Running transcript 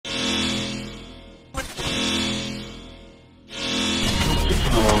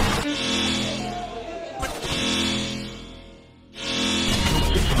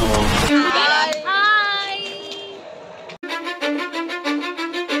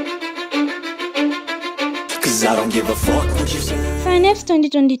cause I don't give a fuck what you say. Synapse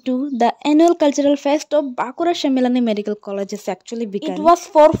 2022, the annual cultural fest of Bankura Sammilani Medical College is actually begun. It was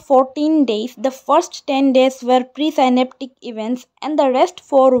for 14 days. The first 10 days were pre-synaptic events and the rest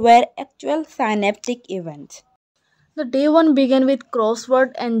 4 were actual synaptic events. The day one began with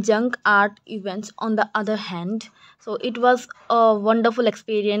crossword and junk art events on the other hand. So it was a wonderful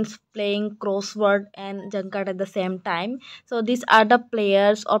experience playing crossword and junk art at the same time. So these are the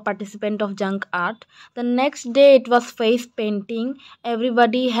players or participant of junk art. The next day it was face painting.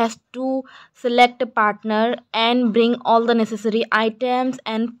 Everybody has to select a partner and bring all the necessary items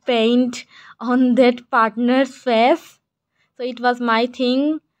and paint on that partner's face. So it was my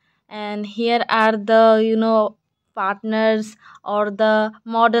thing, and here are the partners or the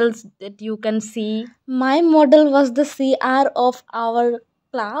models that you can see. My model was the CR of our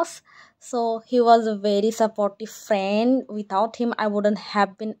class, so he was a very supportive friend. Without him I wouldn't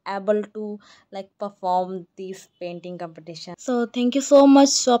have been able to perform this painting competition. So thank you so much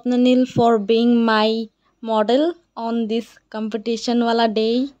Swapnanil for being my model on this competition wala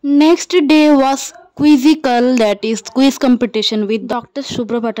day. Next day was quizzical, that is quiz competition with Dr.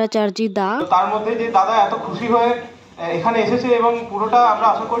 Shubhra Bhattacharya da. তার মধ্যে যে দাদা এত খুশি হয়ে এখানে এসেছে এবং পুরোটা আমরা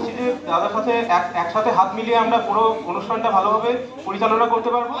আশা করছি যে দাদার সাথে একসাথে হাত মিলিয়ে আমরা পুরো অনুষ্ঠানটা ভালোভাবে পরিচালনা করতে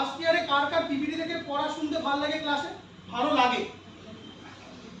পারবো। ফার্স্ট ইয়ারে কার কার পিপিটি থেকে পড়া শুনতে ভালো লাগে, ক্লাসে ভালো লাগে?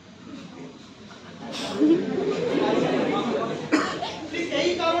 ঠিক এই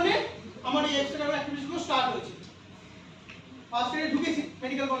কারণে আমার এই এক্সট্রা অ্যাক্টিভিটিসগুলো স্টার্ট হয়েছে। ফার্স্ট ইয়ারে ঢুকেছি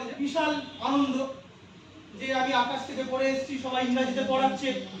মেডিকেল কলেজে, বিশাল আনন্দ যে আমি আকাশ থেকে পড়ে এসেছি, সবাই ইংরেজিতে পড়াচ্ছে,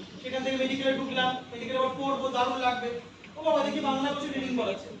 সেখান থেকে মেডিকেলে ঢুকলাম, মেডিকেলে আবার পড়বো, দারুণ লাগবে। ও বাবা দেখি বাংলা বসে ট্রেনিং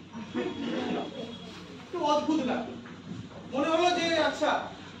করাচ্ছে, একটু অদ্ভুত লাগলো। মনে হলো যে আচ্ছা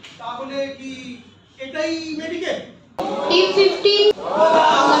তাহলে কি এটাই medical? Team 15।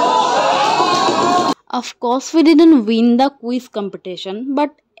 Of course we didn't win the quiz competition,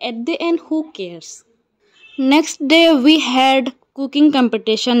 but at the end who cares? Next day we had cooking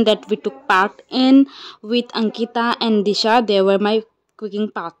competition that we took part in with Ankita and Disha. They were my cooking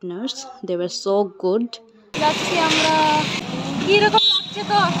partners. They were so good. যাচ্ছি আমরা, কি রকম লাগছে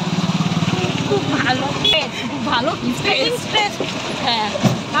তো? খুব ভালো, খুব ভালো স্ট্রেস। হ্যাঁ,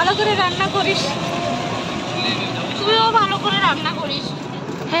 ভালো করে রান্না করিস, তুইও ভালো করে রান্না করিস।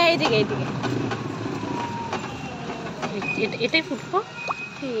 হ্যাঁ এইদিকে এটাই ফুটবো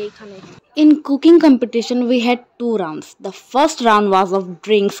এইখানে। In cooking competition we had 2 rounds. The first round was of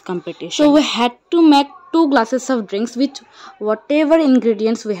drinks competition. So we had to make 2 glasses of drinks with whatever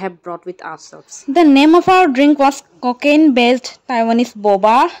ingredients we have brought with ourselves. The name of our drink was cocaine based Taiwanese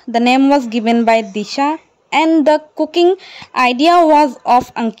boba. The name was given by Disha and the cooking idea was of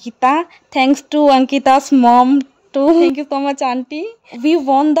Ankita. Thanks to Ankita's mom too. Thank you so much auntie. We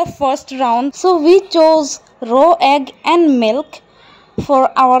won the first round, so we chose raw egg and milk for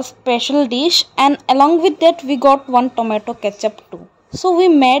our special dish, and along with that we got 1 tomato ketchup too. So we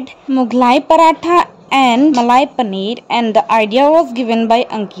made Mughlai paratha and Malai paneer, and the idea was given by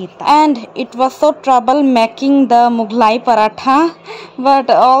Ankita, and it was so trouble making the Mughlai paratha, but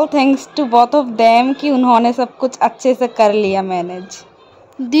all thanks to both of them कि उन्होंने सब कुछ अच्छे से कर लिया manage.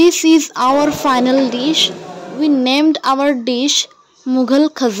 This is our final dish. We named our dish Mughal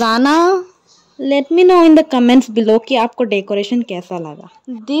Khazana. Let me know in the comments below कि आपको डेकोरेशन कैसा लगा.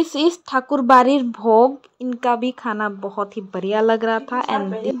 This is ठाकुर बारीर भोग. इनका भी खाना बहुत ही बढ़िया लग रहा था. And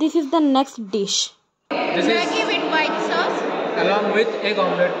this is the next dish. This is Maggi with white sauce along with egg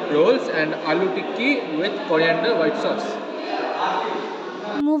omelette rolls and aloo tikki with coriander white sauce.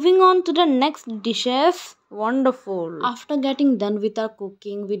 Moving on to the next dishes. Wonderful. After getting done with our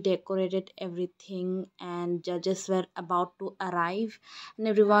cooking, we decorated everything and judges were about to arrive and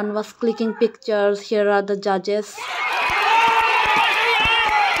everyone was clicking pictures. Here are the judges.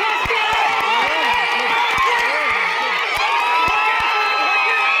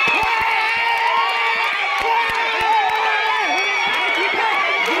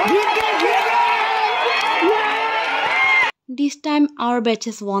 This time our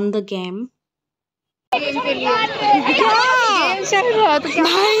batches won the game.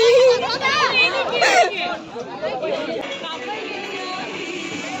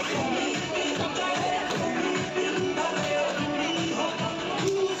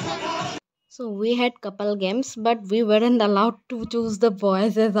 So we had couple games, but we weren't allowed to choose the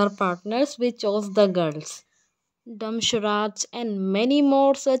boys as our partners. We chose the girls. Damsharats and many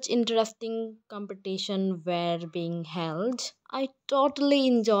more such interesting competition were being held. I totally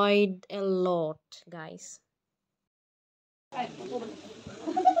enjoyed a lot, guys.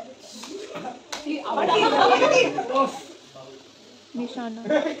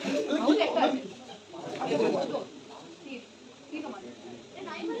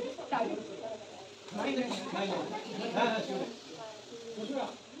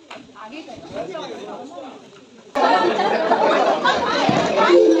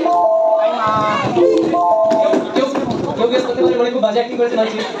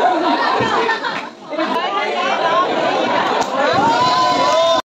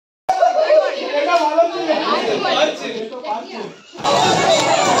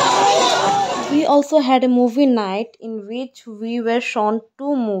 We also had a movie night in which we were shown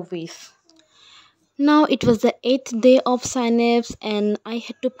 2 movies. Now it was the 8th day of Synapse and I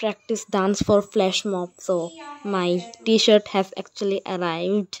had to practice dance for flash mob. So my t-shirt has actually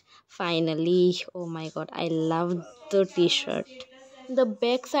arrived finally. Oh my god, I love the t-shirt. The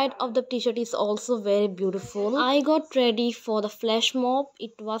back side of the t-shirt is also very beautiful. I got ready for the flash mob.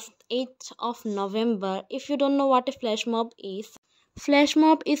 It was 8th of November. If you don't know what a flash mob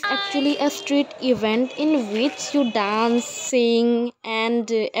is actually a street event in which you dance, sing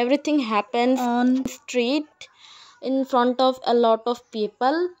and everything happens on street in front of a lot of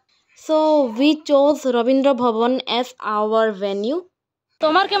people. So we chose Rabindra Bhavan as our venue.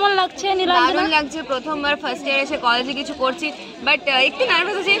 তোমার কেমন লাগছে নীলাঞ্জনা? দারুণ লাগছে, প্রথমবার first year এসে কলেজে কিছু করছি, বাট একটু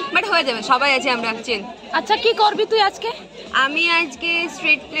নার্ভাস আছি, বাট হয়ে যাবে, সবাই আছি আমরা চিল। আচ্ছা কি করবি তুই আজকে? আমি আজকে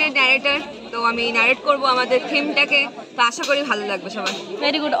স্ট্রিট প্লে ন্যারেটর, তো আমি ন্যারেট করব আমাদের থিমটাকে, তো আশা করি ভালো লাগবে সবার।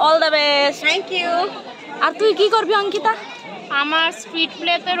 Very good, all the best. Thank you. আর তুই কি করবি অঙ্কিতা? আমার স্ট্রিট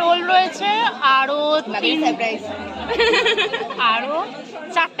প্লেতে রোল রয়েছে, আরো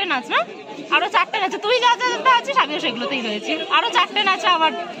 4টে নাচ, না আরো 4টে নাচ, তুই যা যা আছিস আমিও সেগুলোতেই রয়েছি, আরো 4টে নাচ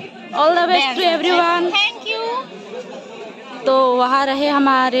আবার। All the best to everyone. Thank you. तो वहाँ रहे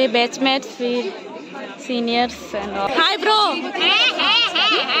हमारे बैचमेट्स, फिर सीनियर्स एंड हाय ब्रो।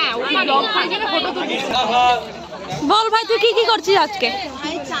 বল ভাই তুই কি করছিস আজকে?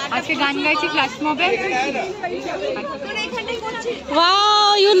 আজকে গান গাইছি ফ্ল্যাশ মবে। ওয়াও,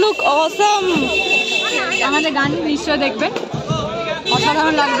 ইউ লুক অসম। আমাদের গান নিশ্চয় দেখবেন,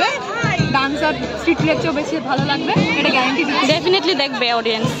 অসাধারণ লাগবে, ডান্স আর স্ট্রিট প্লের বেশি ভালো লাগবে, এটা গ্যারান্টি দিচ্ছি। डेफिनेटली देखबे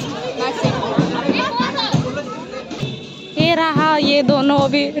ऑडियंस। ये रहा, ये दोनों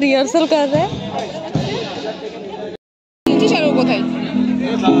अभी रिहर्सल कर रहे हैं। কোথায়?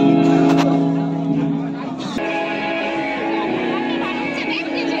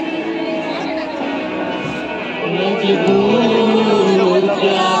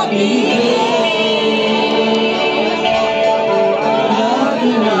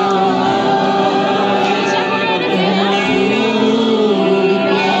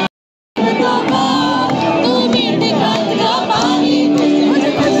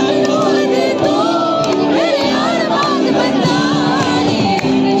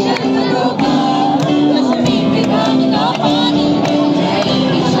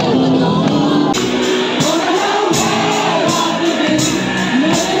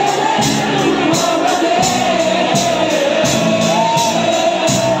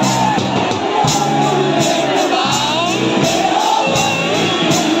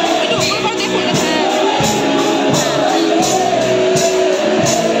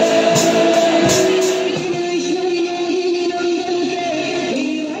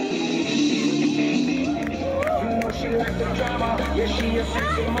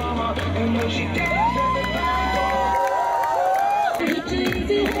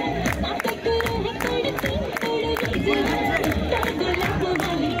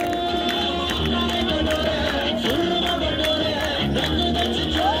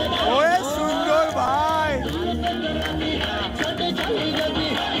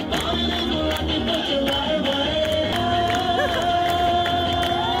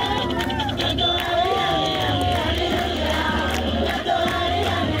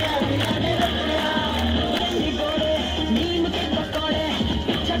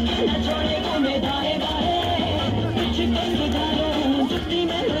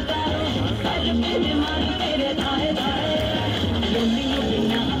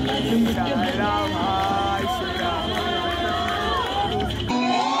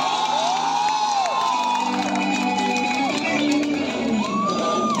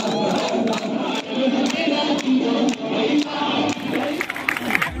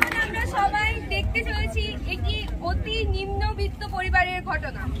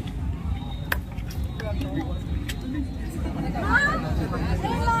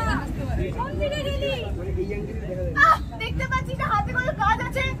 দেখতে পাচ্ছি না হাতে কোনো কাজ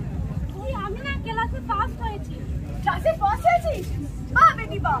আছে। ওই আমি না ক্লাসে ফার্স্ট হয়েছি। ক্লাসে ফার্স্ট হয়েছিস? বাহ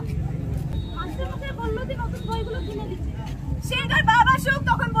বেটি বাহ। মাস্টার মশাই বললো যে নতুন বইগুলো কিনে দিচ্ছে। সেটার বাবা সুখ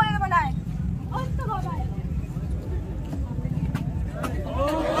তখন বলে দেবো না। ওই তো বাবা।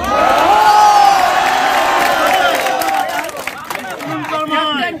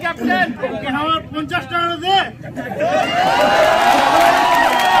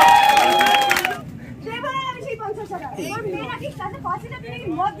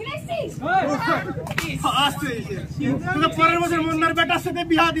 পরের বছর মুন্নার বেটার সাথে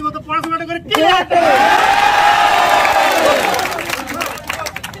বিয়া দিব তো পড়াশোনাটা করে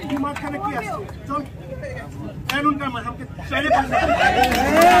কি মাঝখানে কি আছে চল এমন কাম আমাকে চাইলে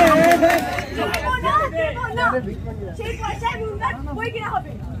সেই পয়সায় মুন্নার বই কিনা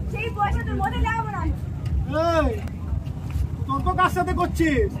হবে সেই পয়সা তোর মধ্যে লাগাবো না তোর তো কার সাথে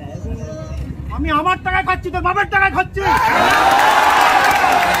করছিস আমি আমার টাকায় খাচ্ছি তোর বাবার টাকায় খাচ্ছি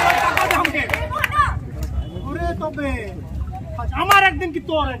ওরে তবে আমার একদিন কি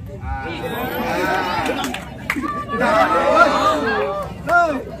তোর একদিন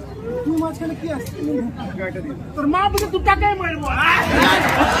তুই মাঝখানে কি আসছিস তোর মা বুঝে দু টাকায় মারবো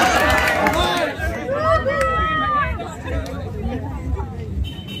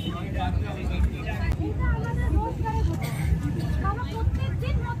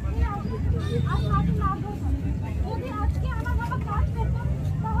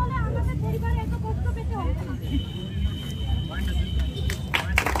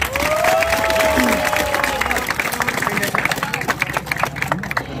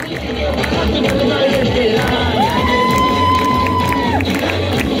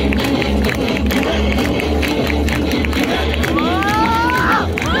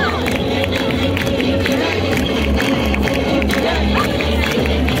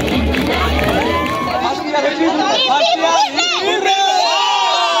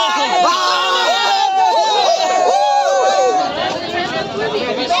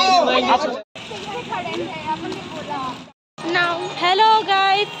Now, hello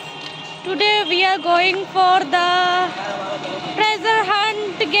guys. Today we are going for the treasure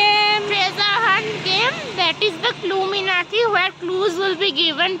hunt game. Treasure hunt game, that is the Cluminati, where clues will be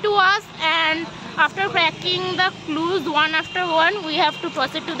given to us, and after cracking the clues one after one we have to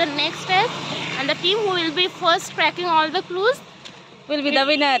proceed to the next stage, and the team who will be first cracking all the clues Will be the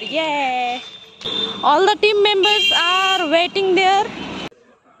winner. Yeah. All the team members are waiting there.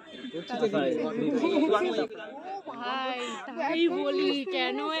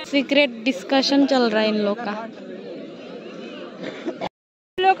 Secret discussion चल रहा है इन लोग का।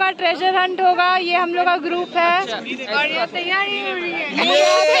 हम लोग का treasure Hunt होगा। ये हम लोग का ग्रुप है और ये तैयारी हो रही है।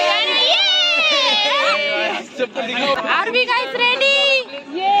 Are we guys ready?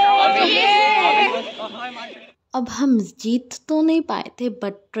 अब हम जीत तो नहीं पाए थे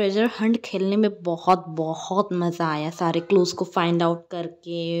बट ट्रेजर हंट खेलने में बहुत बहुत मज़ा आया। सारे क्लूज को फाइंड आउट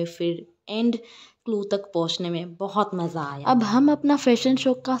करके फिर एंड क्लू तक पहुंचने में बहुत मज़ा आया। अब हम अपना फैशन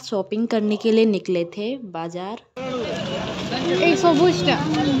शो का शॉपिंग करने के लिए निकले थे बाजार।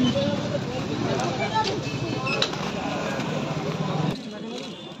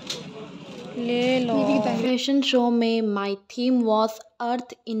 ले लो। फैशन शो में my theme was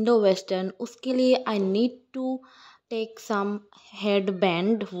earth Indo western. उसके लिए I need to take some head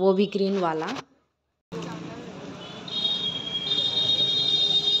band, वो भी ग्रीन वाला।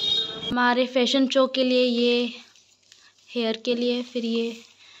 हमारे फैशन शो के लिए ये हेयर के लिए, फिर ये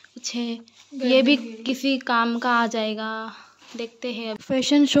कुछ है, ये भी किसी काम का आ जाएगा, देखते हैं।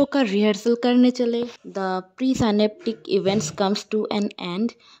 फैशन शो का रिहर्सल करने चले। The pre synaptic events comes to N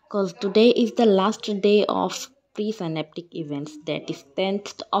and cause today is the last day of pre-synaptic events, that is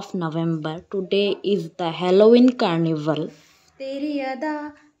 10th of November. Today is the Halloween carnival. Teri yada,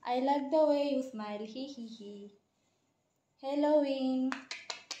 I like the way you smile, he he. Halloween.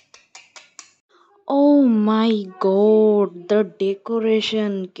 Oh my god, the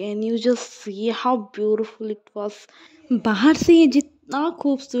decoration, can you just see how beautiful it was? बाहर से ये जितना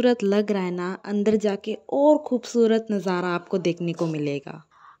खूबसूरत लग रहा है ना, अंदर जाके और खूबसूरत नज़ारा आपको देखने को मिलेगा।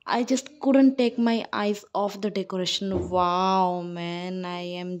 I just couldn't take my eyes off the decoration. Wow, man, I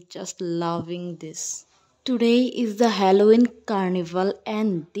am just loving this. Today is the Halloween carnival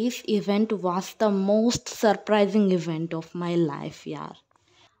and this event was the most surprising event of my life, yaar.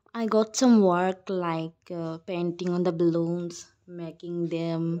 I got some work like painting on the balloons, making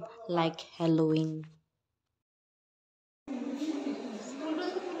them like Halloween.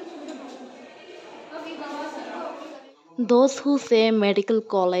 Those who say medical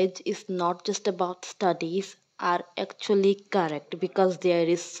college is not just about studies are actually correct, because there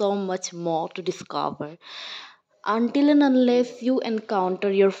is so much more to discover. Until and unless you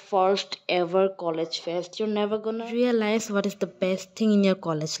encounter your first ever college fest, you're never gonna realize what is the best thing in your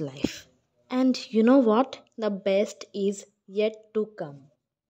college life. And you know what? The best is yet to come.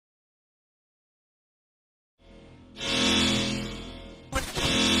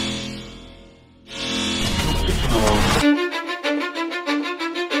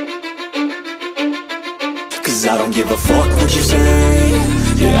 Cause I don't give a fuck what you say.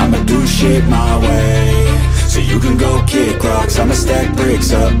 Yeah, I'ma do shit my way. so you can go kick rocks. I'ma stack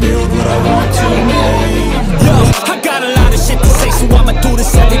bricks up, build what I want to make. Yo, I got a lot of shit to say, so I'ma do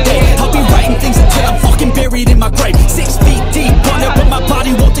this every day. I'll be writing things until I'm fucking buried in my grave. 6 feet deep under, but my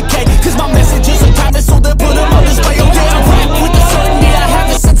body won't decay, cause my messages are timeless, so they'll put them on display. Oh yeah, I rap with the certainty, I have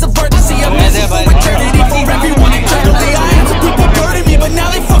a sense of urgency. A message for eternity, for everyone eternally. I had some people burning me, but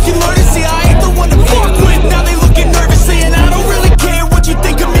now they fucking learn to see I ain't the one to fuck with. Now they looking nervously, and I don't really care what you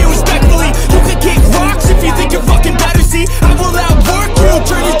think of me, respectfully. You can kick rocks if you think you're fucking better, see I will outwork you,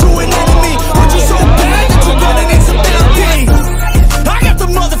 turn you to an enemy. But you're so bad that you're gonna need some therapy. I got the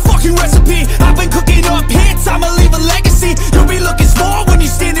motherfucking recipe, I've been cooking up hits, I'ma leave a legacy. You'll be looking small when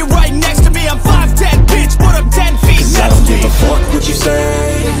you're standing right next to me. I'm 5'10", bitch, but I'm 10 feet next to me. I don't give a fuck what you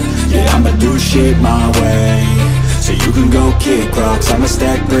say, yeah, I'ma do shit my way. So you can go kick rocks, I'ma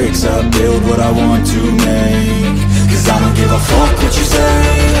stack bricks up, build what I want to make. Cause I don't give a fuck what you say,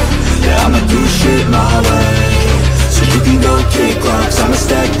 yeah, I'ma do shit my way. So you can go kick rocks, I'ma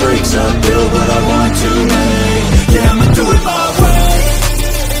stack bricks up, build what I want to make.